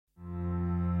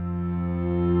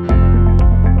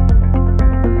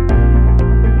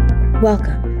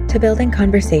Welcome to Building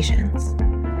Conversations,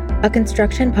 a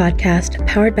construction podcast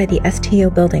powered by the STO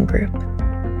Building Group.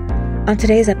 On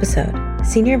today's episode,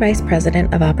 Senior Vice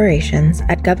President of Operations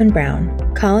at Govan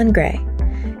Brown, Colin Gray,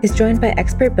 is joined by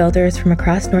expert builders from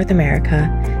across North America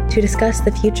to discuss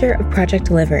the future of project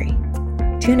delivery.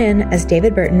 Tune in as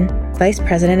David Burton, Vice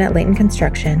President at Layton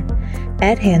Construction,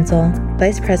 Ed Hansel,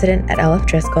 Vice President at LF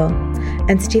Driscoll,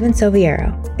 and Steven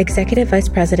Soviero, Executive Vice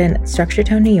President at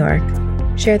StructureTone New York,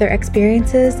 share their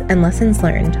experiences and lessons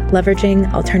learned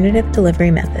leveraging alternative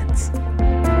delivery methods.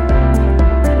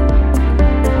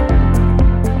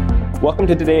 Welcome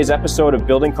to today's episode of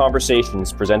Building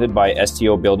Conversations presented by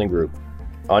STO Building Group.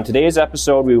 On today's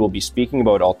episode, we will be speaking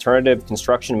about alternative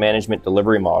construction management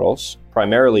delivery models,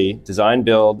 primarily design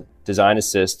build, design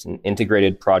assist, and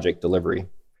integrated project delivery.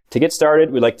 To get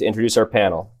started, we'd like to introduce our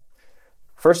panel.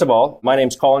 First of all, my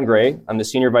name's Colin Gray. I'm the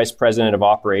Senior Vice President of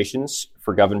Operations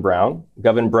for Govan Brown.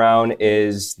 Govan Brown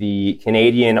is the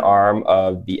Canadian arm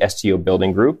of the STO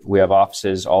Building Group. We have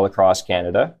offices all across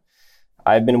Canada.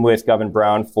 I've been with Govan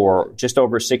Brown for just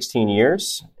over 16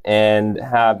 years and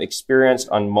have experience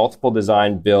on multiple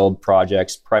design build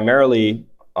projects, primarily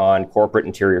on corporate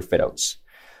interior fit-outs.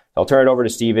 I'll turn it over to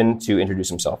Steven to introduce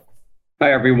himself.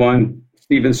 Hi, everyone.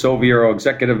 Steven Soviero,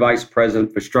 Executive Vice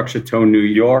President for StructureTone New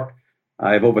York.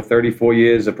 I have over 34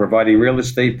 years of providing real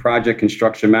estate project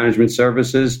construction management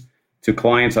services to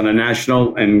clients on a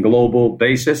national and global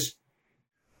basis.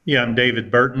 Yeah, I'm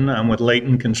David Burton. I'm with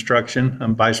Layton Construction.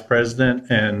 I'm Vice President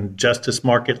and Justice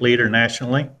Market Leader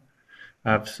nationally.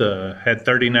 I've had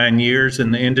 39 years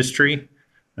in the industry.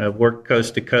 I've worked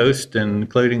coast to coast,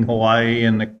 including Hawaii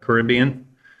and the Caribbean.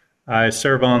 I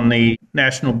serve on the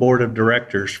National Board of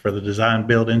Directors for the Design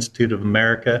Build Institute of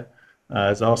America.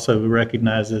 Is also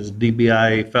recognized as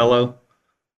DBIA Fellow.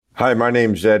 Hi, my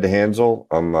name's Ed Hansel.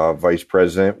 I'm Vice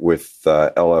President with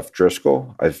LF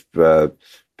Driscoll. I've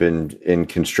been in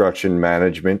construction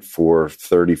management for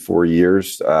 34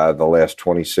 years, the last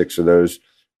 26 of those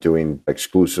doing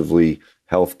exclusively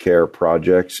healthcare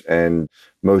projects, and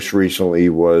most recently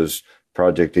was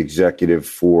project executive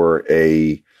for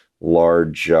a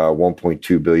large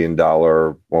 $1.2 billion,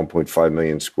 1.5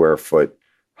 million square foot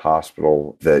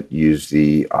hospital that used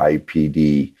the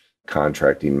IPD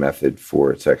contracting method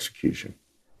for its execution.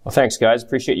 Well, thanks, guys.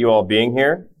 Appreciate you all being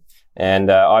here.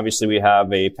 And obviously, we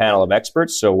have a panel of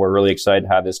experts, so we're really excited to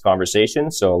have this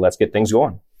conversation. So let's get things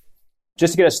going.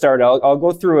 Just to get us started, I'll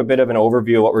go through a bit of an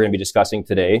overview of what we're going to be discussing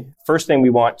today. First thing,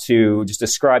 we want to just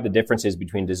describe the differences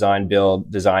between design build,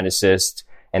 design assist,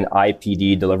 and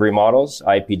IPD delivery models.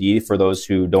 IPD, for those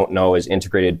who don't know, is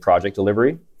integrated project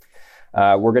delivery.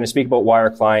 We're going to speak about why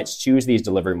our clients choose these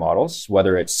delivery models,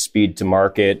 whether it's speed to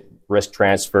market, risk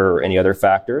transfer, or any other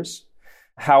factors.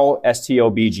 How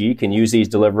STOBG can use these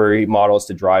delivery models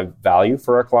to drive value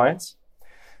for our clients.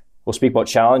 We'll speak about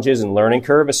challenges and learning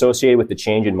curve associated with the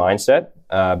change in mindset,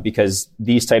 because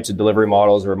these types of delivery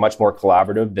models are much more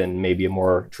collaborative than maybe a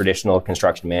more traditional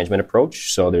construction management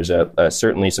approach. So there's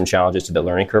certainly some challenges to the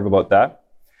learning curve about that.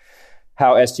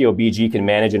 How STOBG can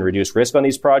manage and reduce risk on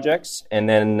these projects. And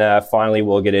then finally,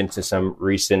 we'll get into some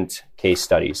recent case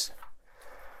studies.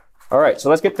 All right, so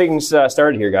let's get things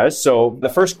started here, guys. So the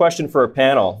first question for our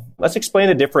panel, let's explain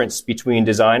the difference between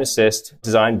design assist,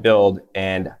 design build,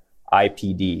 and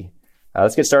IPD.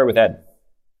 Let's get started with Ed.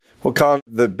 Well, Colin,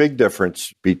 the big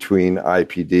difference between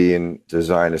IPD and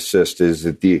design assist is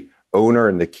that the owner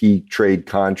and the key trade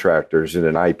contractors in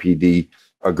an IPD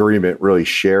agreement really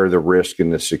share the risk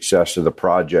and the success of the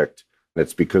project. And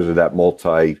it's because of that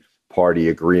multi-party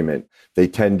agreement. They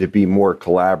tend to be more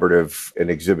collaborative and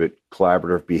exhibit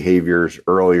collaborative behaviors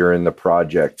earlier in the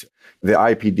project. The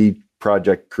IPD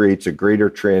project creates a greater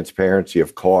transparency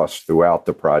of costs throughout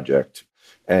the project,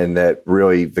 and that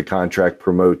really the contract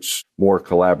promotes more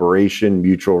collaboration,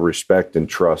 mutual respect, and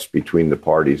trust between the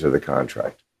parties of the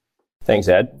contract. Thanks,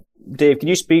 Ed. Dave, can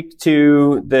you speak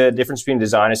to the difference between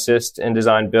design assist and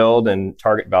design build and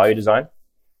target value design?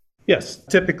 Yes,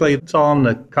 typically it's all in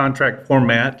the contract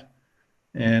format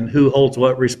and who holds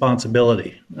what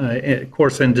responsibility. Of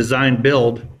course, in design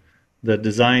build, the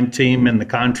design team and the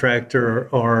contractor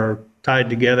are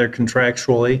tied together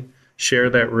contractually,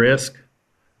 share that risk.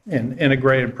 In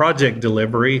integrated project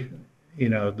delivery,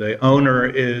 the owner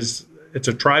it's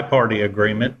a tri-party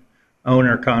agreement,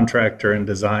 owner, contractor, and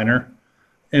designer.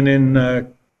 And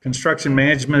in construction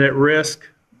management at risk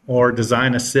or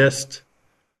design assist,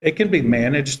 it can be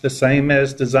managed the same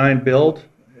as design build.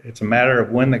 It's a matter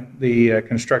of when the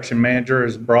construction manager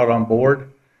is brought on board.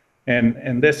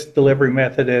 And this delivery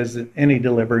method, as any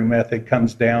delivery method,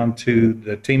 comes down to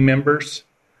the team members.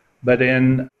 But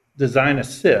in design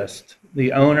assist,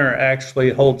 the owner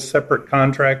actually holds separate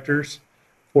contractors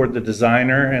for the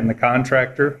designer and the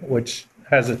contractor, which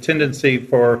has a tendency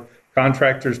for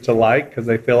contractors to like because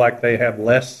they feel like they have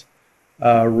less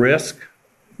risk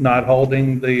not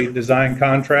holding the design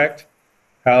contract.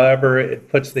 However, it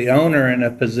puts the owner in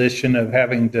a position of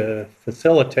having to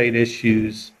facilitate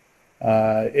issues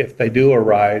if they do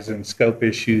arise, and scope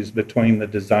issues between the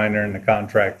designer and the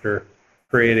contractor,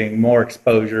 creating more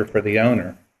exposure for the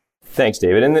owner. Thanks,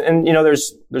 David. And you know,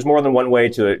 there's more than one way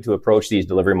to approach these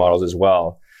delivery models as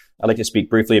well. I'd like to speak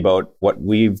briefly about what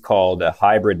we've called a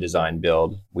hybrid design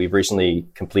build. We've recently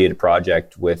completed a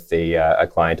project with a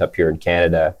client up here in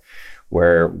Canada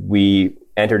where we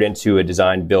entered into a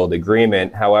design build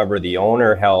agreement. However, the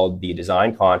owner held the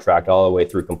design contract all the way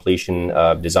through completion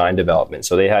of design development.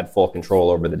 So they had full control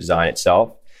over the design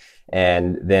itself.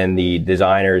 And then the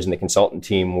designers and the consultant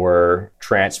team were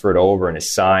transferred over and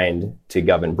assigned to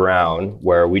Govan Brown,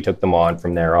 where we took them on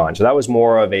from there on. So that was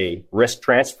more of a risk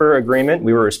transfer agreement.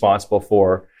 We were responsible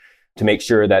to make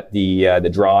sure that the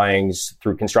drawings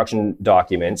through construction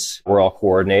documents were all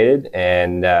coordinated,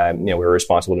 and we were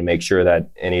responsible to make sure that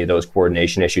any of those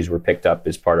coordination issues were picked up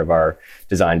as part of our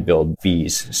design build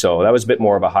fees. So that was a bit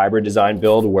more of a hybrid design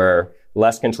build where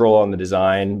less control on the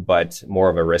design, but more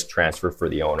of a risk transfer for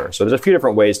the owner. So there's a few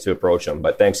different ways to approach them,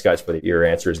 but thanks guys for your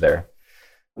answers there.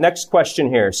 Next question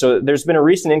here. So there's been a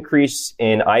recent increase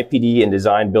in IPD and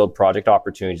design build project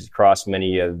opportunities across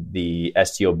many of the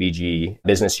STOBG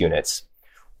business units.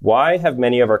 Why have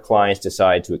many of our clients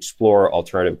decided to explore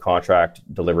alternative contract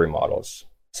delivery models?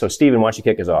 So Stephen, why don't you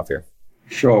kick us off here?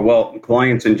 Sure. Well,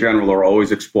 clients in general are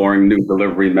always exploring new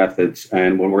delivery methods.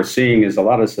 And what we're seeing is a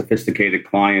lot of sophisticated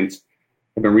clients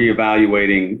have been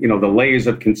reevaluating, the layers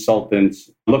of consultants,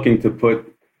 looking to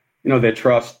put, their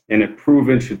trust in a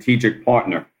proven strategic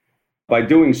partner. By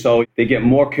doing so, they get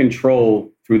more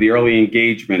control through the early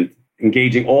engagement,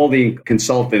 engaging all the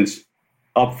consultants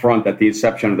up front at the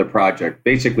inception of the project.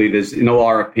 Basically, there's no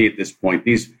RFP at this point.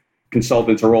 These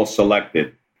consultants are all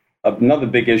selected. Another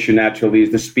big issue, naturally,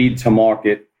 is the speed to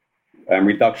market and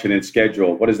reduction in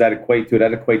schedule. What does that equate to?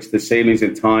 That equates to savings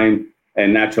in time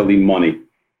and, naturally, money.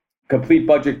 Complete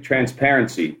budget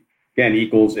transparency, again,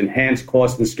 equals enhanced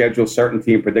cost and schedule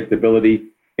certainty and predictability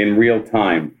in real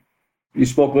time. You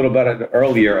spoke a little about it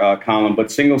earlier, Colin, but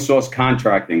single source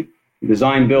contracting,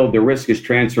 design build, the risk is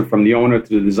transferred from the owner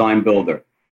to the design builder.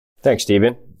 Thanks,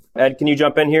 Stephen. Ed, can you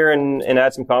jump in here and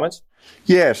add some comments?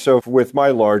 Yeah, so with my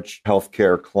large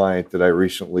healthcare client that I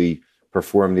recently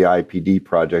performed the IPD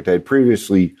project, I had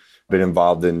previously been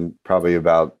involved in probably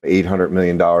about $800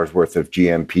 million worth of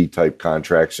GMP type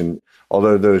contracts. And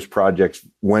although those projects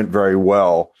went very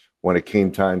well, when it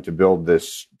came time to build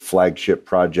this flagship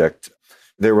project,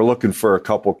 they were looking for a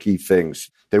couple key things.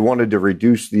 They wanted to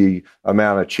reduce the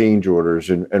amount of change orders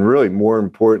and really, more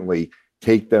importantly,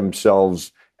 take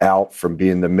themselves out from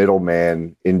being the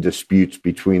middleman in disputes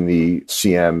between the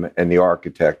CM and the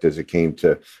architect as it came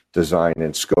to design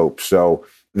and scope. So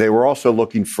they were also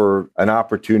looking for an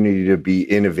opportunity to be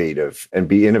innovative and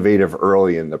be innovative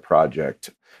early in the project.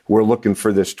 We're looking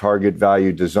for this target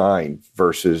value design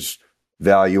versus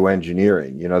value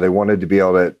engineering. They wanted to be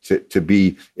able to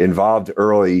be involved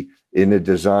early in the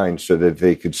design so that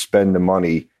they could spend the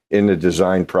money in the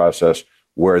design process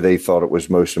where they thought it was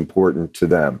most important to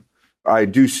them. I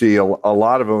do see a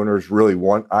lot of owners really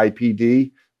want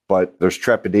IPD, but there's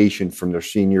trepidation from their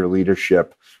senior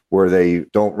leadership where they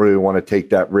don't really want to take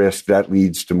that risk. That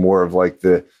leads to more of like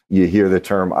you hear the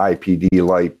term IPD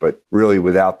light, but really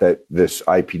without this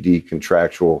IPD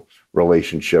contractual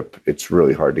relationship, it's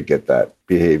really hard to get that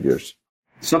behaviors.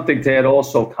 Something to add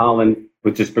also, Colin,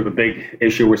 which is a big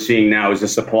issue we're seeing now, is the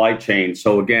supply chain.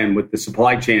 So again, with the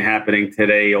supply chain happening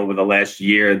today over the last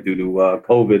year due to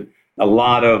COVID, a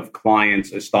lot of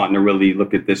clients are starting to really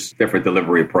look at this different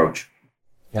delivery approach.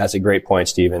 Yeah, that's a great point,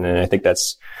 Stephen. And I think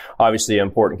that's obviously an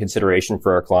important consideration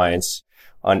for our clients.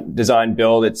 On design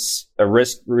build, it's a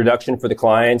risk reduction for the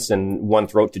clients and one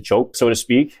throat to choke, so to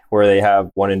speak, where they have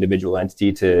one individual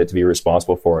entity to be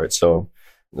responsible for it. So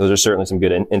those are certainly some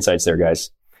good insights there,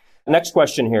 guys. Next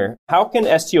question here. How can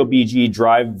STOBG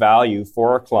drive value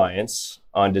for our clients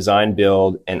on design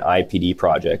build and IPD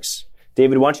projects?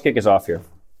 David, why don't you kick us off here?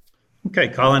 Okay,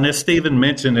 Colin, as Stephen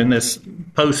mentioned, in this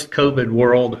post-COVID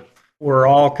world, we're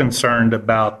all concerned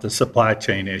about the supply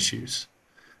chain issues.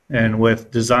 And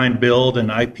with design build and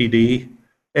IPD,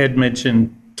 Ed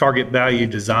mentioned target value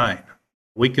design.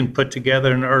 We can put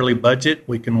together an early budget.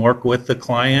 We can work with the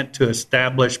client to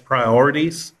establish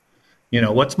priorities.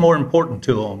 What's more important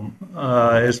to them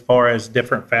as far as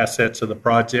different facets of the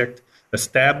project.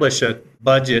 Establish a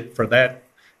budget for that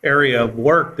area of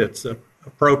work that's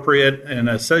appropriate and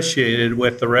associated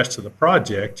with the rest of the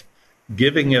project,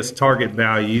 giving us target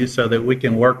value so that we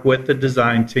can work with the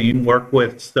design team, work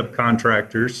with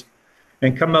subcontractors,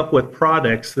 and come up with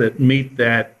products that meet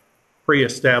that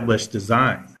pre-established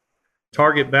design.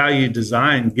 Target value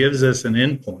design gives us an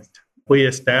endpoint. We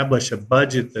establish a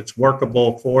budget that's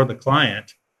workable for the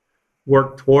client,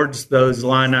 work towards those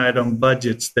line item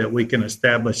budgets that we can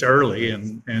establish early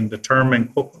and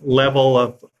determine level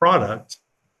of product.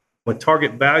 With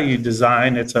target value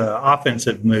design, it's an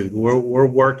offensive mood. We're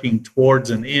working towards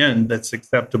an end that's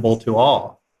acceptable to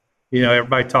all.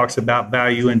 Everybody talks about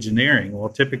value engineering. Well,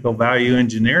 typical value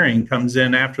engineering comes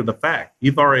in after the fact.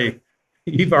 You've already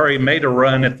made a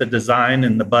run at the design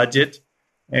and the budget,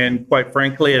 and quite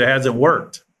frankly, it hasn't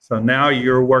worked. So now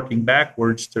you're working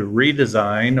backwards to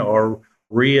redesign or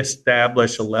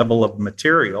reestablish a level of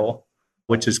material,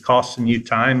 which is costing you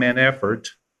time and effort.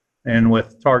 And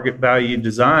with target value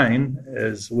design,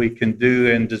 as we can do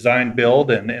in design build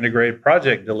and integrated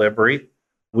project delivery,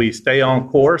 we stay on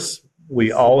course.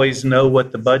 We always know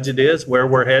what the budget is, where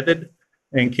we're headed,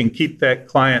 and can keep that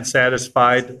client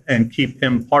satisfied and keep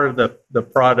him part of the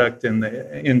product and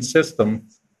the end system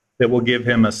that will give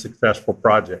him a successful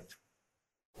project.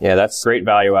 Yeah, that's great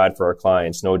value add for our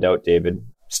clients, no doubt, David.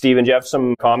 Steven, do you have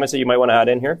some comments that you might want to add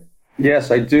in here? Yes,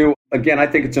 I do. Again, I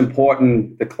think it's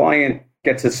important the client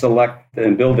gets to select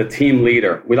and build a team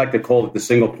leader. We like to call it the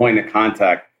single point of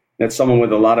contact. That's someone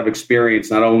with a lot of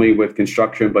experience, not only with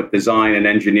construction, but design and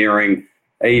engineering,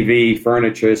 AV,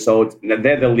 furniture. So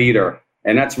they're the leader.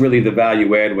 And that's really the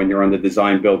value add when you're on the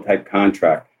design build type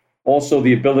contract. Also,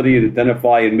 the ability to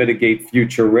identify and mitigate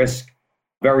future risk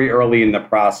very early in the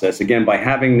process. Again, by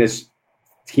having this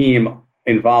team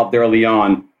involved early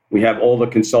on, we have all the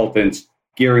consultants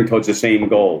gearing towards the same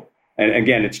goal. And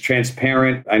again, it's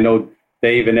transparent. I know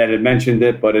Dave and Ed had mentioned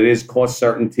it, but it is cost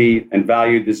certainty and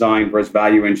value design versus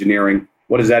value engineering.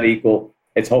 What does that equal?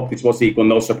 It's supposed to equal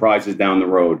no surprises down the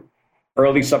road.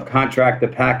 Early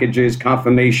subcontractor packages,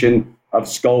 confirmation of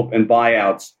scope and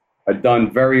buyouts are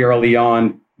done very early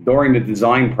on during the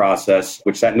design process,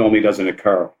 which that normally doesn't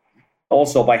occur.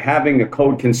 Also, by having a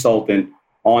code consultant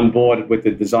on board with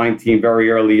the design team very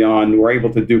early on, we're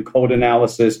able to do code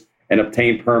analysis and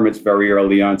obtain permits very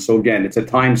early on. So again, it's a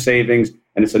time savings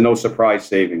and it's a no surprise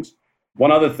savings.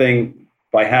 One other thing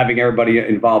by having everybody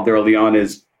involved early on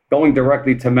is going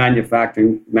directly to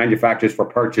manufacturers for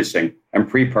purchasing and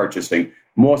pre-purchasing,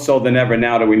 more so than ever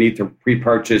now that we need to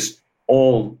pre-purchase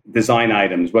all design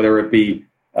items, whether it be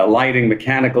lighting,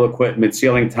 mechanical equipment,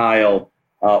 ceiling tile,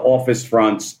 office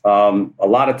fronts. A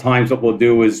lot of times what we'll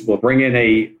do is we'll bring in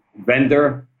a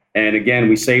vendor. And again,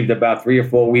 we saved about 3 or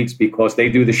 4 weeks because they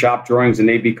do the shop drawings and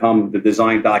they become the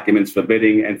design documents for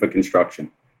bidding and for construction.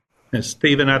 And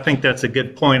Stephen, I think that's a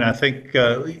good point. I think,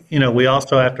 we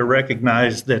also have to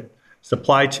recognize that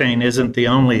supply chain isn't the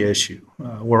only issue.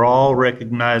 We're all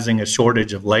recognizing a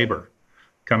shortage of labor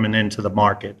coming into the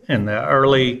market. And the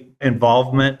early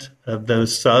involvement of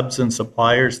those subs and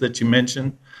suppliers that you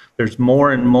mentioned, there's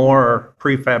more and more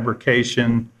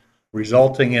prefabrication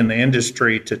resulting in the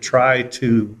industry to try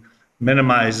to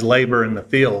minimize labor in the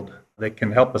field that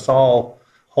can help us all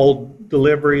hold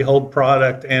delivery, hold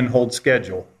product, and hold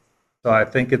schedule. So I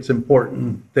think it's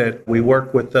important that we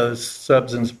work with those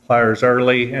subs and suppliers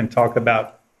early and talk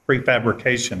about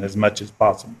prefabrication as much as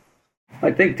possible.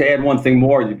 I think to add one thing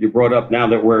more, you brought up now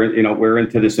that we're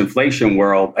into this inflation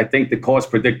world, I think the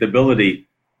cost predictability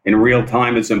in real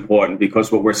time is important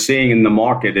because what we're seeing in the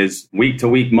market is week to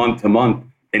week, month to month,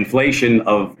 inflation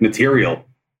of material.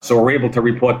 So we're able to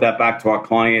report that back to our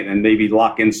client and maybe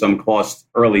lock in some costs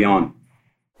early on.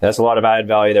 That's a lot of added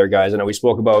value there, guys. I know we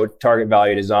spoke about target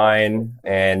value design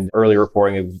and early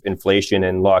reporting of inflation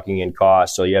and locking in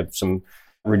costs. So you have some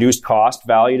reduced cost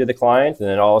value to the client and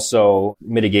then also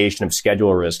mitigation of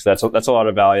schedule risk. That's a lot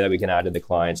of value that we can add to the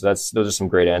client. So those are some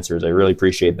great answers. I really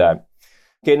appreciate that.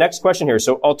 Okay, next question here.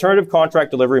 So alternative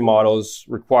contract delivery models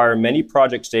require many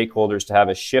project stakeholders to have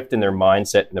a shift in their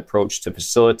mindset and approach to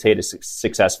facilitate a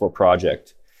successful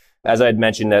project. As I had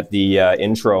mentioned at the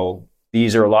intro,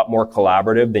 these are a lot more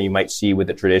collaborative than you might see with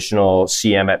a traditional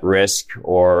CM at risk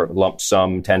or lump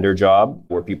sum tender job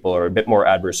where people are a bit more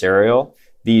adversarial.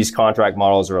 These contract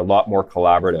models are a lot more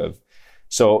collaborative.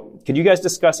 So could you guys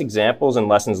discuss examples and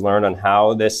lessons learned on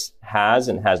how this has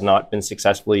and has not been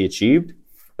successfully achieved?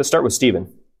 Let's start with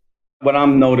Steven. What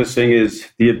I'm noticing is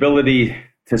the ability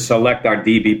to select our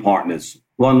DB partners.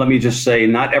 One, let me just say,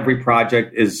 not every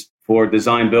project is for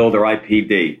design build or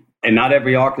IPD. And not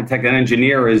every architect and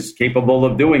engineer is capable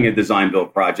of doing a design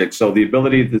build project. So the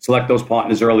ability to select those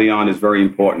partners early on is very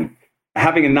important.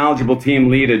 having a knowledgeable team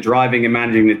leader driving and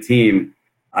managing the team,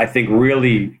 I think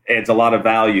really adds a lot of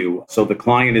value. So the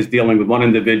client is dealing with one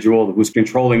individual who's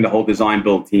controlling the whole design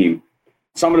build team.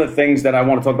 Some of the things that I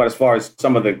want to talk about as far as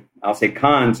some of the, I'll say,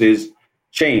 cons is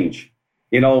change.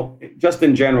 Just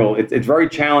in general, it's very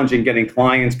challenging getting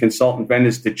clients, consultant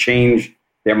vendors to change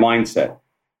their mindset.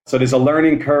 So there's a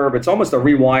learning curve. It's almost a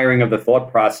rewiring of the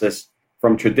thought process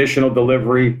from traditional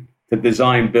delivery to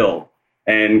design build.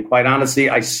 And quite honestly,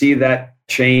 I see that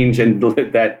change and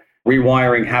that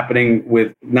rewiring happening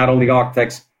with not only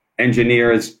architects,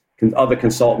 engineers, other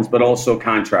consultants, but also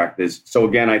contractors. So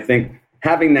again, I think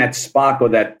having that SPOC or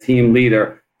that team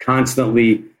leader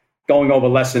constantly going over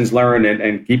lessons learned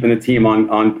and keeping the team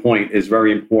on point is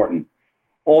very important.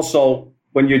 Also,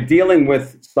 when you're dealing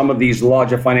with some of these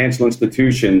larger financial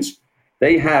institutions,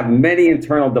 they have many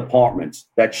internal departments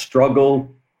that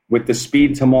struggle with the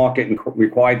speed to market and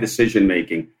required decision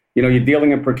making. You're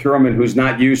dealing in procurement who's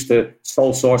not used to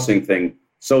sole sourcing thing.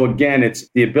 So again, it's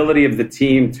the ability of the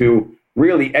team to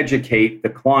really educate the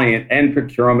client and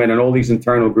procurement and all these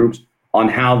internal groups on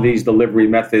how these delivery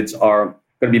methods are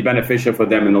going to be beneficial for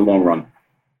them in the long run.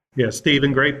 Yeah,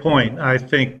 Stephen, great point. I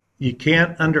think you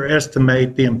can't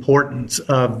underestimate the importance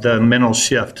of the mental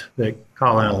shift that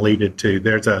Colin alluded to.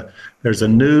 There's a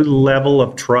new level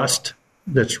of trust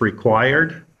that's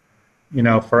required.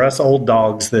 For us old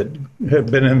dogs that have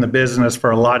been in the business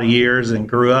for a lot of years and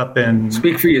grew up in...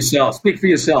 Speak for yourself,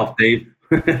 Dave.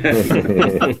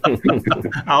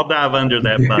 I'll dive under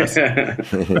that bus.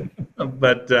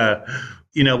 But,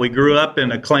 we grew up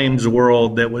in a claims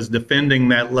world that was defending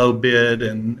that low bid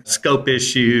and scope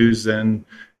issues and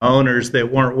owners that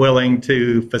weren't willing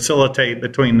to facilitate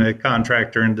between the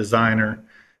contractor and designer.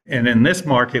 And in this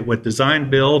market with design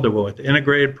build or with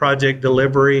integrated project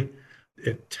delivery,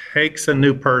 it takes a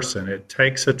new person. It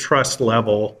takes a trust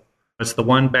level. It's the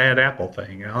one bad apple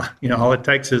thing. All it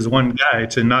takes is one guy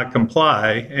to not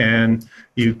comply, and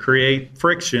you create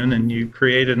friction and you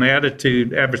create an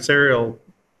adversarial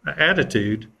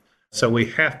attitude. So we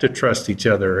have to trust each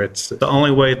other. It's the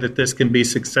only way that this can be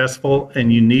successful.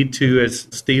 And you need to, as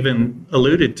Stephen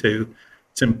alluded to,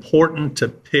 it's important to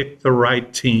pick the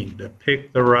right team, to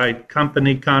pick the right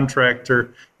company,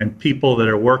 contractor, and people that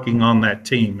are working on that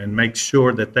team, and make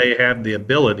sure that they have the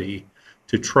ability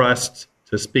to trust,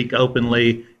 to speak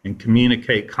openly, and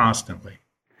communicate constantly.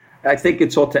 I think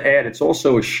it's all to add. It's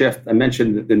also a shift. I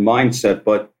mentioned the mindset,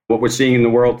 but what we're seeing in the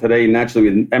world today, naturally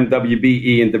with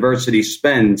MWBE and diversity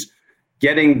spends,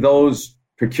 getting those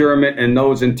procurement and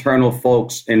those internal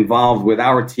folks involved with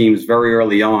our teams very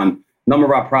early on. Number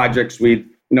of our projects, we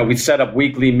set up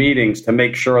weekly meetings to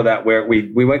make sure that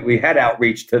we had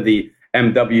outreach to the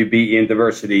MWBE and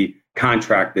diversity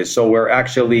contractors. So we're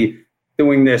actually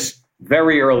doing this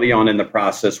very early on in the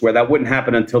process, where that wouldn't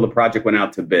happen until the project went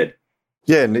out to bid.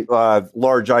 Yeah, and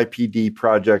large IPD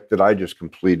project that I just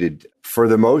completed, for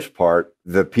the most part,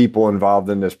 the people involved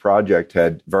in this project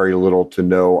had very little to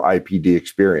no IPD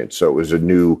experience. So it was a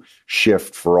new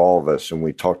shift for all of us, and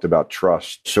we talked about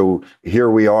trust. So here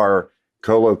we are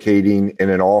co-locating in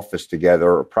an office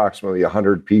together, approximately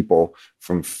 100 people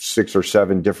from 6 or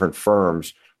 7 different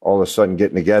firms, all of a sudden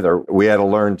getting together. We had to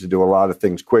learn to do a lot of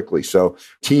things quickly. So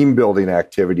team building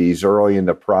activities early in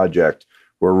the project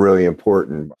were really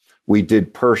important. We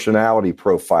did personality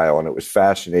profile, and it was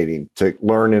fascinating to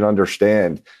learn and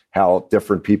understand how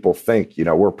different people think.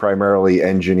 We're primarily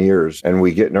engineers, and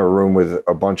we get in a room with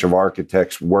a bunch of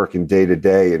architects working day to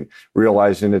day and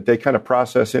realizing that they kind of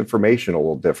process information a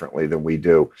little differently than we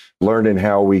do, learning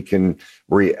how we can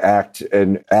react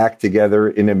and act together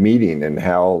in a meeting and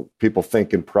how people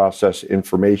think and process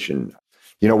information.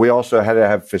 We also had to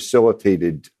have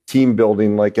facilitated team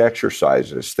building like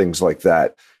exercises, things like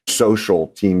that. Social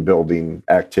team building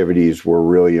activities were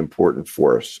really important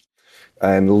for us.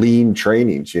 And lean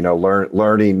trainings,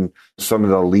 learning some of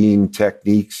the lean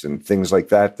techniques and things like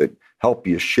that help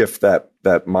you shift that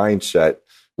mindset,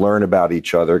 learn about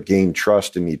each other, gain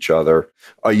trust in each other.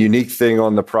 A unique thing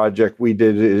on the project we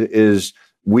did is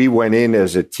we went in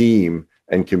as a team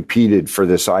and competed for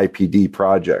this IPD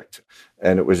project.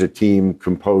 And it was a team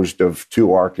composed of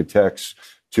 2 architects,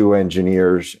 2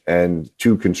 engineers, and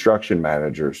 2 construction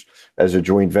managers. As a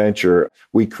joint venture,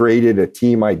 we created a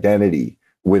team identity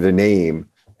with a name,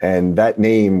 and that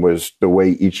name was the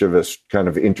way each of us kind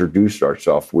of introduced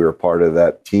ourselves. We were part of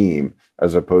that team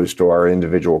as opposed to our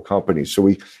individual companies. So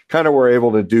we kind of were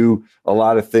able to do a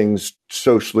lot of things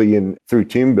socially and through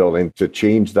team building to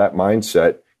change that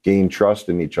mindset, gain trust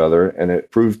in each other, and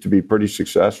it proved to be pretty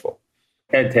successful.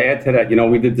 And to add to that,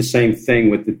 we did the same thing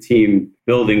with the team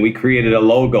building. We created a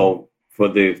logo for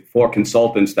the 4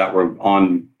 consultants that were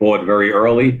on board very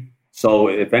early. So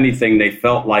if anything, they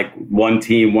felt like one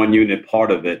team, one unit,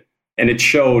 part of it. And it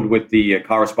showed with the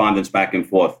correspondence back and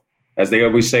forth. As they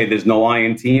always say, there's no I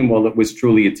in team. Well, it was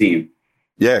truly a team.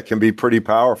 Yeah, it can be pretty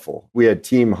powerful. We had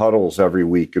team huddles every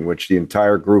week in which the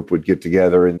entire group would get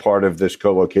together. And part of this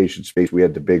co-location space, we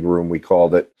had the big room, we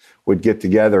called it, would get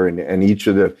together. And each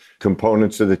of the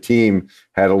components of the team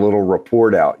had a little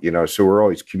report out, so we're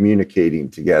always communicating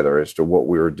together as to what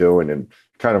we were doing and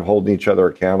kind of holding each other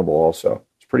accountable also.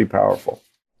 It's pretty powerful.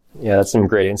 Yeah, that's some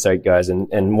great insight, guys.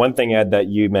 And one thing, Ed, that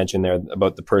you mentioned there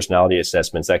about the personality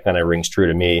assessments, that kind of rings true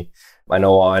to me. I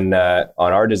know on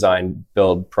our design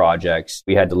build projects,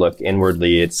 we had to look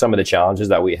inwardly at some of the challenges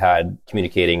that we had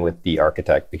communicating with the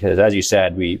architect, because as you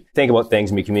said, we think about things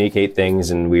and we communicate things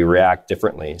and we react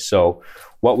differently. So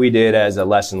what we did as a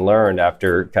lesson learned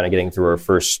after kind of getting through our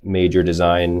first major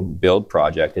design build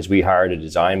project is we hired a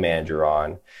design manager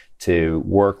on to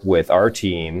work with our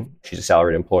team. She's a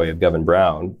salaried employee of Govan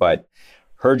Brown, but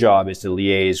her job is to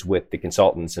liaise with the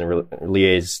consultants and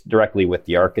liaise directly with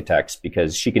the architects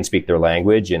because she can speak their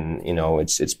language, and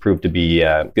it's proved to be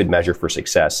a good measure for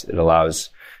success. It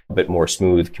allows a bit more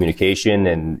smooth communication,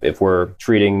 and if we're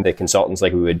treating the consultants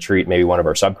like we would treat maybe one of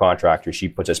our subcontractors, she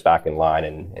puts us back in line,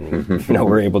 and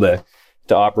we're able to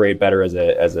operate better as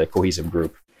a cohesive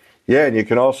group. Yeah, and you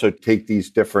can also take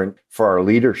these different for our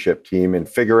leadership team and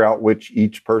figure out which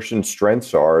each person's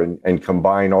strengths are and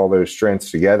combine all those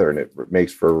strengths together. And it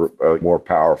makes for more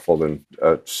powerful than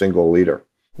a single leader.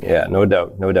 Yeah, no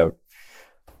doubt.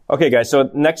 Okay, guys. So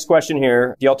next question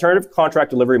here. The alternative contract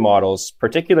delivery models,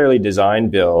 particularly design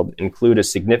build, include a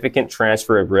significant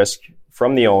transfer of risk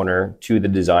from the owner to the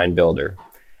design builder.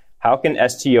 How can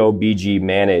STO-BG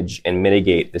manage and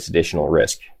mitigate this additional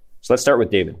risk? So let's start with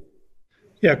David.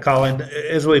 Yeah, Colin,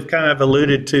 as we've kind of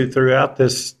alluded to throughout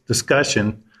this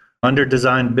discussion, under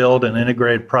design build and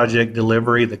integrated project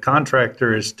delivery, the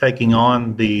contractor is taking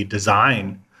on the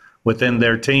design within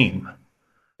their team.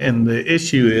 And the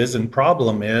issue is, and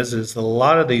problem is a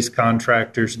lot of these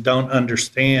contractors don't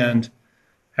understand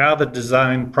how the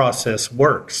design process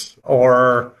works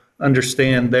or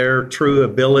understand their true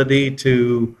ability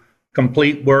to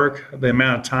complete work, the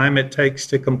amount of time it takes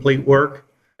to complete work.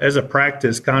 As a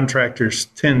practice, contractors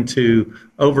tend to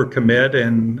overcommit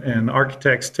and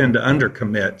architects tend to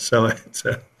undercommit. So it's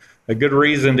a good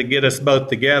reason to get us both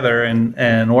together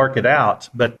and work it out.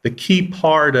 But the key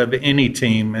part of any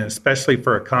team, especially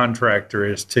for a contractor,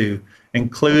 is to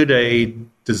include a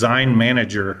design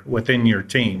manager within your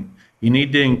team. You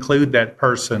need to include that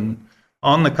person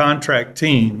on the contract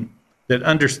team that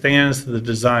understands the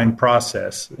design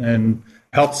process and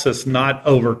helps us not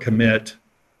overcommit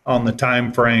on the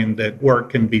time frame that work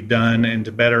can be done, and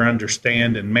to better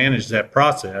understand and manage that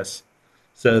process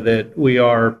so that we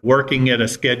are working at a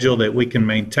schedule that we can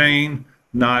maintain,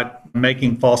 not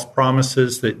making false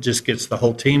promises that just gets the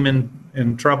whole team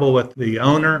in trouble with the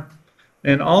owner.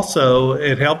 And also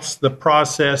it helps the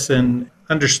process and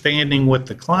understanding with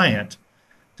the client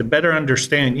to better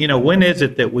understand, when is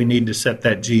it that we need to set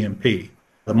that GMP?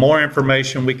 The more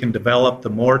information we can develop,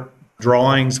 the more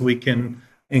drawings we can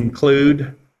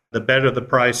include, the better the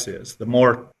price is. The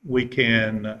more we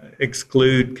can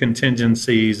exclude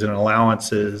contingencies and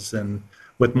allowances and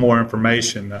with more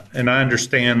information. And I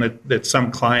understand that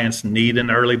some clients need an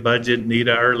early budget, need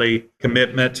an early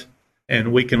commitment,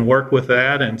 and we can work with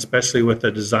that, and especially with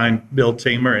a design build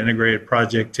team or integrated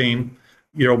project team.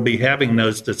 You'll be having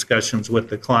those discussions with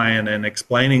the client and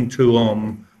explaining to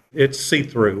them it's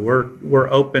see-through. We're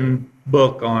open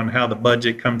book on how the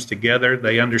budget comes together.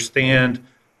 They understand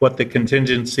what the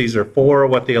contingencies are for,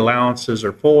 what the allowances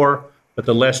are for, but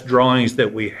the less drawings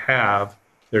that we have,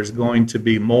 there's going to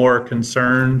be more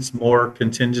concerns, more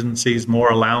contingencies, more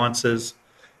allowances,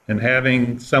 and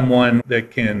having someone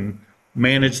that can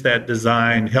manage that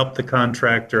design, help the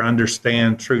contractor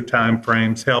understand true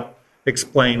timeframes, help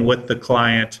explain with the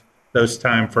client those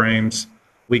timeframes,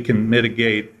 we can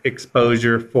mitigate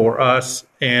exposure for us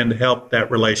and help that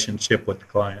relationship with the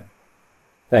client.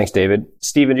 Thanks, David.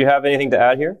 Stephen, do you have anything to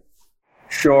add here?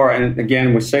 Sure. And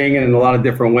again, we're saying it in a lot of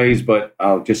different ways, but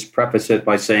I'll just preface it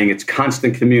by saying it's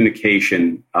constant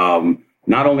communication,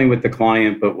 not only with the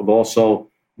client, but with also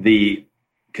the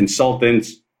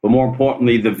consultants, but more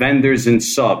importantly, the vendors and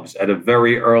subs at a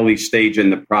very early stage in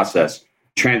the process.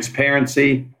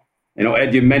 Transparency.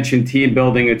 Ed, you mentioned team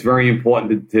building. It's very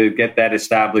important to get that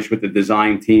established with the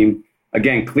design team.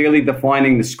 Again, clearly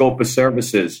defining the scope of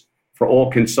services for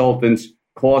all consultants,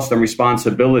 costs and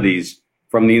responsibilities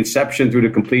from the inception through the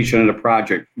completion of the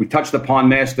project. We touched upon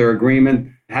master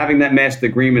agreement. Having that master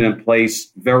agreement in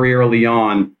place very early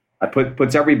on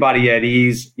puts everybody at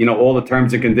ease. All the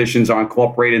terms and conditions are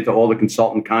incorporated into all the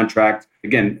consultant contracts.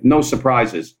 Again, no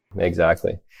surprises.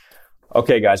 Exactly.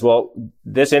 Okay, guys. Well,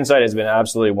 this insight has been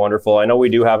absolutely wonderful. I know we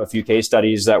do have a few case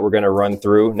studies that we're going to run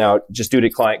through. Now, just due to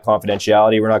client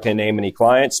confidentiality, we're not going to name any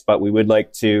clients, but we would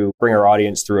like to bring our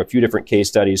audience through a few different case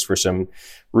studies for some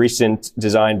recent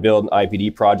design, build, and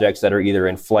IPD projects that are either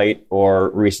in flight or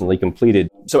recently completed.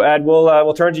 So, Ed,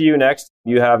 we'll turn to you next.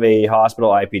 You have a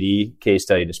hospital IPD case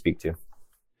study to speak to.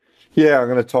 Yeah, I'm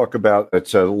going to talk about,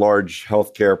 it's a large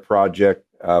healthcare project,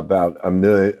 about a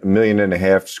million and a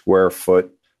half square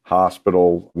foot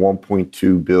hospital,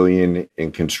 $1.2 billion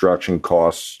in construction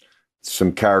costs.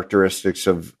 Some characteristics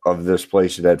of this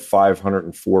place: it had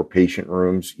 504 patient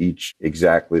rooms, each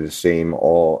exactly the same,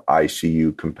 all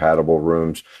ICU compatible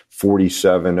rooms,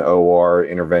 47 OR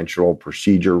interventional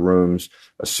procedure rooms,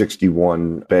 a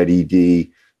 61 bed ED,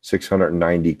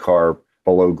 690 car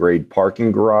below grade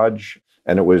parking garage,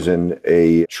 and it was in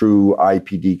a true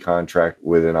IPD contract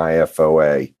with an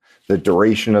IFOA. The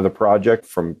duration of the project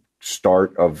from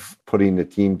start of putting the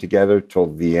team together till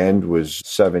the end was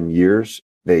 7 years.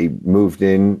 They moved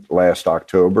in last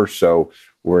October, so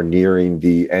we're nearing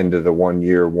the end of the 1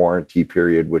 year warranty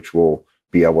period, which will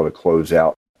be able to close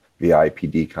out the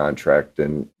IPD contract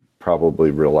and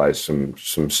probably realize some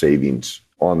savings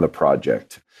on the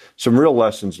project. Some real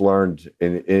lessons learned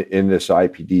in this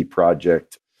IPD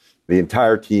project. The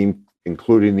entire team,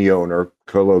 including the owner,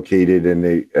 co-located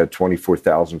in a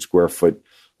 24,000 square foot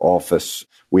office.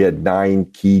 We had 9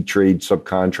 key trade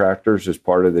subcontractors as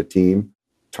part of the team.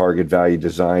 Target value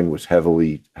design was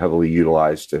heavily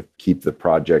utilized to keep the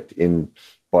project in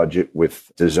budget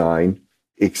with design.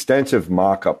 Extensive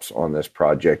mock-ups on this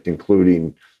project,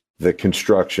 including the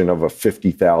construction of a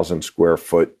 50,000 square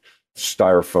foot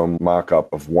styrofoam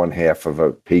mock-up of one half of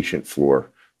a patient floor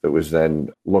that was then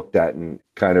looked at and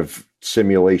kind of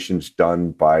simulations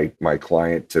done by my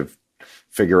client to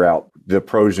figure out the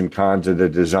pros and cons of the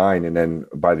design. And then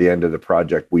by the end of the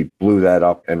project, we blew that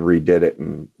up and redid it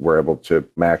and were able to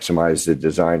maximize the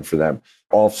design for them.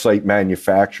 Off-site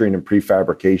manufacturing and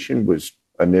prefabrication was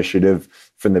initiative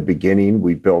from the beginning.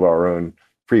 We built our own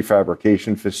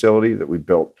prefabrication facility that we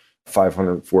built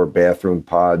 504 bathroom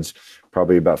pods,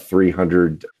 probably about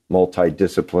 300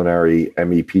 multidisciplinary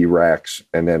MEP racks,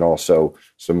 and then also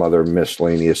some other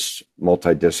miscellaneous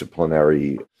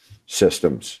multidisciplinary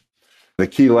systems. The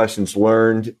key lessons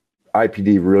learned: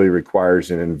 IPD really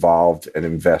requires an involved and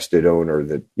invested owner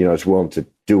that, is willing to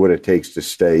do what it takes to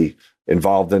stay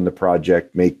involved in the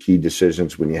project, make key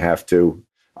decisions when you have to.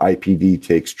 IPD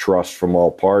takes trust from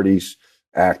all parties,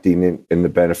 acting in the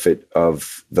benefit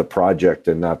of the project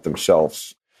and not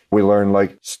themselves. We learned,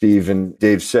 like Steve and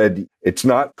Dave said, it's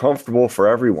not comfortable for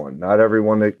everyone. Not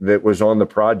everyone that was on the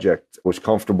project was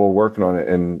comfortable working on it,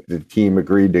 and the team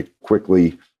agreed to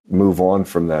quickly move on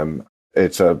from them.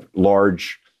 It's a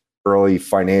large early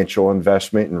financial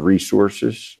investment and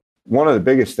resources. One of the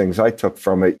biggest things I took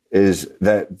from it is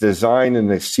that design and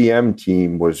the CM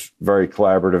team was very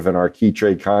collaborative, and our key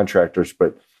trade contractors,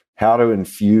 but how to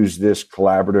infuse this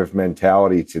collaborative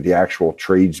mentality to the actual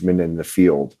tradesmen in the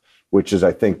field, which is,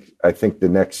 I think the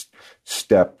next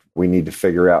step we need to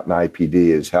figure out in IPD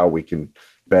is how we can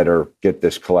better get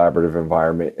this collaborative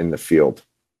environment in the field.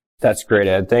 That's great,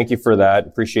 Ed. Thank you for that.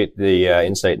 Appreciate the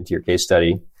insight into your case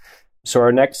study. So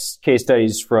our next case study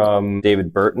is from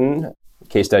David Burton,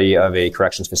 case study of a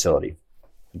corrections facility.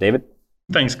 David?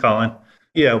 Thanks, Colin.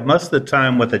 Yeah, most of the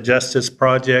time with a justice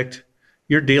project,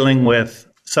 you're dealing with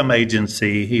some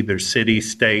agency, either city,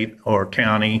 state, or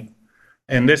county.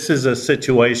 And this is a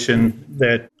situation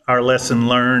that our lesson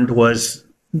learned was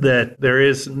that there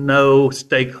is no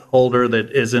stakeholder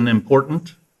that isn't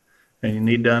important. And you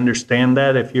need to understand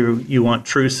that if you want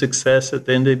true success at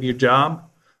the end of your job.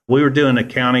 We were doing a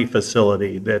county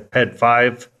facility that had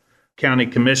 5 county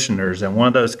commissioners, and one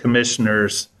of those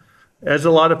commissioners, as a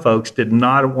lot of folks, did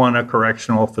not want a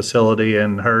correctional facility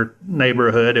in her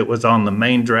neighborhood. It was on the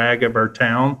main drag of her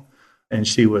town, and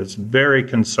she was very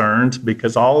concerned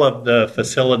because all of the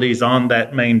facilities on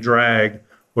that main drag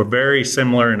were very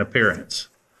similar in appearance.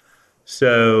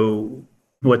 So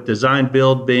with design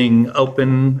build being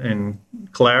open and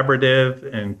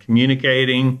collaborative and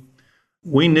communicating,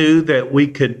 we knew that we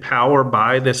could power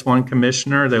by this one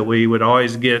commissioner, that we would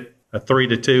always get a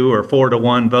 3-2 or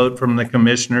 4-1 vote from the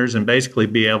commissioners and basically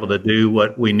be able to do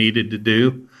what we needed to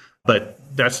do. But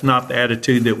that's not the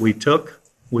attitude that we took.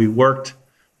 We worked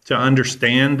to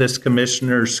understand this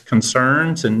commissioner's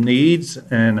concerns and needs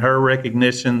and her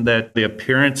recognition that the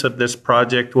appearance of this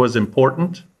project was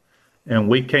important. And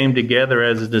we came together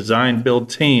as a design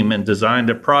build team and designed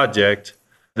a project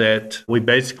that we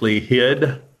basically hid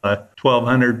a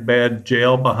 1,200 bed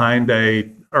jail behind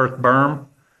a earth berm,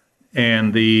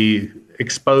 and the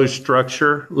exposed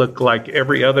structure looked like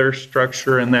every other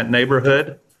structure in that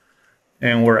neighborhood.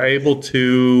 And we're able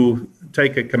to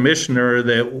take a commissioner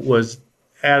that was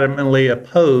adamantly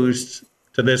opposed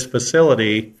to this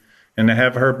facility and to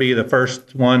have her be the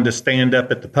first one to stand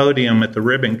up at the podium at the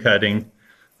ribbon cutting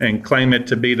and claim it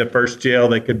to be the first jail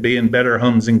that could be in Better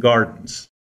Homes and Gardens.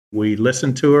 We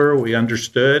listened to her, we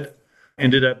understood,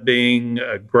 ended up being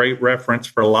a great reference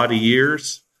for a lot of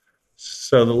years.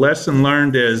 So the lesson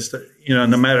learned is, no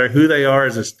matter who they are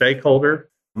as a stakeholder,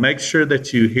 make sure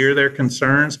that you hear their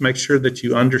concerns, make sure that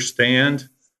you understand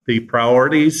the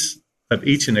priorities of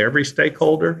each and every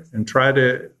stakeholder and try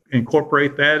to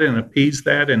incorporate that and appease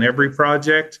that in every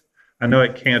project. I know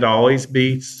it can't always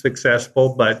be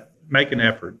successful, but make an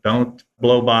effort. Don't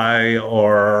blow by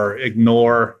or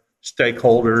ignore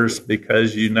stakeholders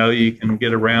because you can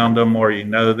get around them or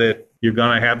that you're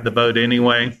going to have the vote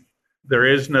anyway. There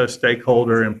is no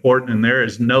stakeholder important, and there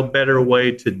is no better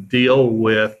way to deal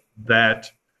with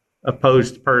that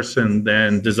opposed person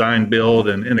than design, build,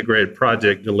 and integrated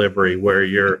project delivery, where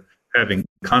you're having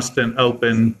constant,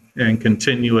 open, and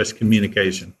continuous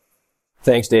communication.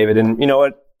 Thanks, David. And you know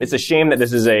what? It's a shame that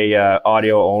this is a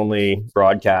audio-only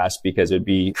broadcast, because it'd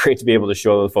be great to be able to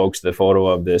show the folks the photo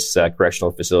of this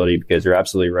correctional facility, because you're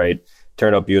absolutely right. It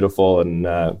turned out beautiful, and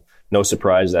no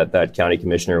surprise that county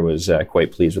commissioner was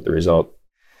quite pleased with the result.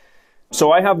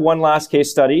 So I have one last case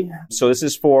study. So this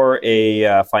is for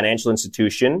a financial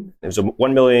institution. There's a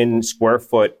 1 million square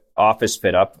foot office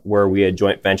fit up where we had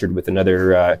joint ventured with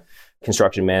another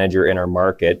construction manager in our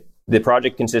market. The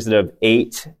project consisted of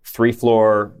 8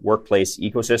 3-floor workplace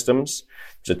ecosystems.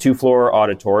 There's a 2-floor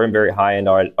auditorium, very high-end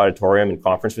auditorium and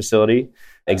conference facility,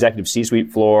 executive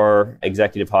C-suite floor,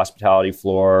 executive hospitality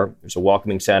floor. There's a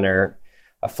welcoming center,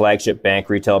 a flagship bank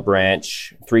retail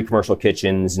branch, 3 commercial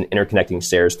kitchens, and interconnecting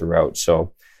stairs throughout.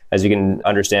 So as you can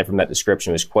understand from that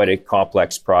description, it was quite a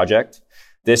complex project.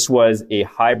 This was a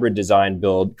hybrid design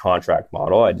build contract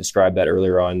model. I described that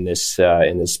earlier on in this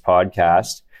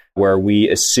podcast, where we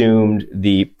assumed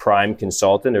the prime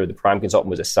consultant, or the prime consultant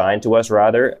was assigned to us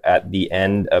rather, at the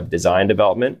end of design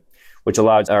development, which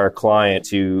allowed our client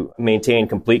to maintain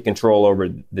complete control over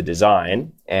the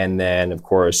design, and then, of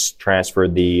course, transfer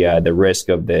the risk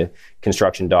of the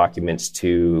construction documents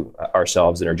to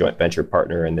ourselves and our joint venture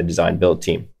partner and the design build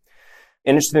team.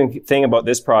 Interesting thing about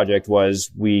this project was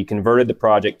we converted the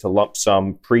project to lump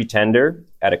sum pre-tender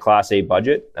at a Class A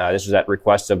budget. This was at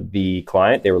request of the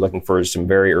client. They were looking for some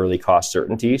very early cost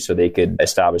certainty so they could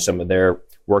establish some of their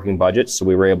working budgets. So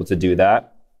we were able to do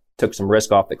that. Took some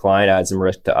risk off the client, added some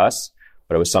risk to us,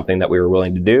 but it was something that we were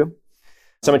willing to do.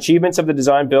 Some achievements of the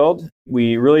design build.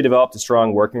 We really developed a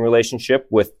strong working relationship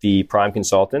with the prime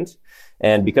consultant.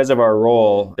 And because of our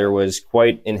role, there was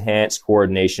quite enhanced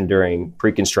coordination during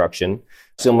pre-construction.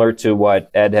 Similar to what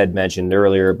Ed had mentioned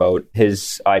earlier about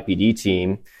his IPD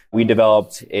team, we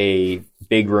developed a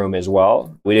big room as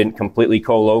well. We didn't completely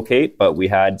co-locate, but we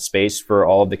had space for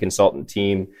all of the consultant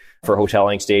team for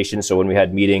hoteling stations. So when we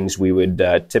had meetings, we would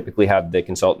typically have the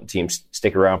consultant team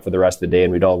stick around for the rest of the day,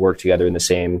 and we'd all work together in the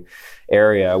same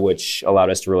area, which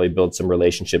allowed us to really build some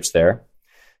relationships there.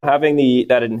 Having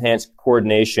that enhanced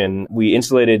coordination, we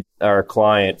insulated our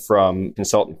client from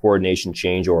consultant coordination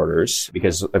change orders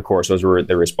because, of course, those were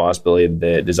the responsibility of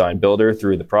the design builder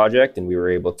through the project, and we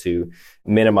were able to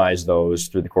minimize those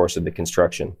through the course of the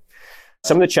construction.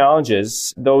 Some of the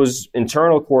challenges, those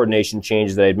internal coordination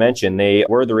changes that I'd mentioned, they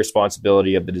were the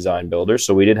responsibility of the design builder,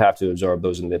 so we did have to absorb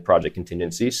those in the project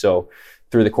contingency. So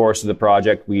through the course of the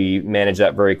project, we managed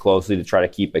that very closely to try to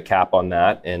keep a cap on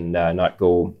that and not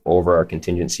go over our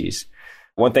contingencies.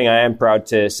 One thing I am proud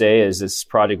to say is this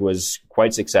project was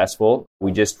quite successful.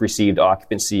 We just received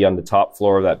occupancy on the top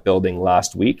floor of that building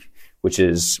last week, which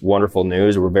is wonderful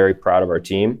news. We're very proud of our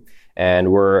team.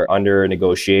 And we're under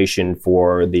negotiation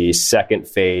for the second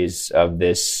phase of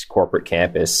this corporate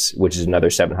campus, which is another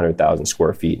 700,000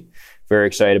 square feet. Very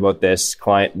excited about this.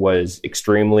 Client was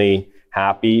extremely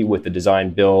happy with the design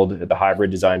build, the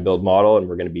hybrid design build model, and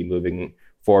we're going to be moving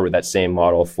forward with that same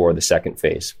model for the second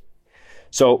phase.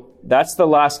 So that's the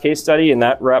last case study, and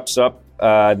that wraps up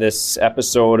this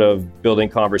episode of Building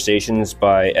Conversations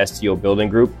by STO Building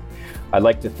Group. I'd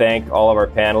like to thank all of our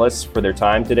panelists for their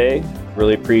time today.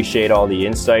 Really appreciate all the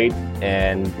insight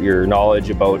and your knowledge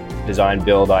about design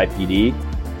build IPD.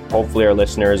 Hopefully our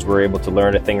listeners were able to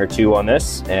learn a thing or two on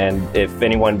this. And if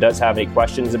anyone does have any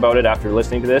questions about it after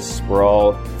listening to this, we're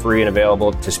all free and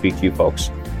available to speak to you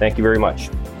folks. Thank you very much.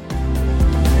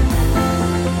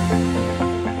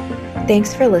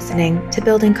 thanks for listening to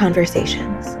Building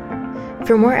Conversations.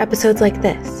 For more episodes like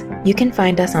this, you can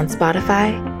find us on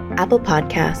Spotify, Apple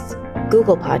Podcasts,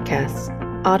 Google Podcasts,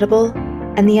 Audible,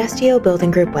 and the STO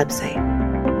Building Group website.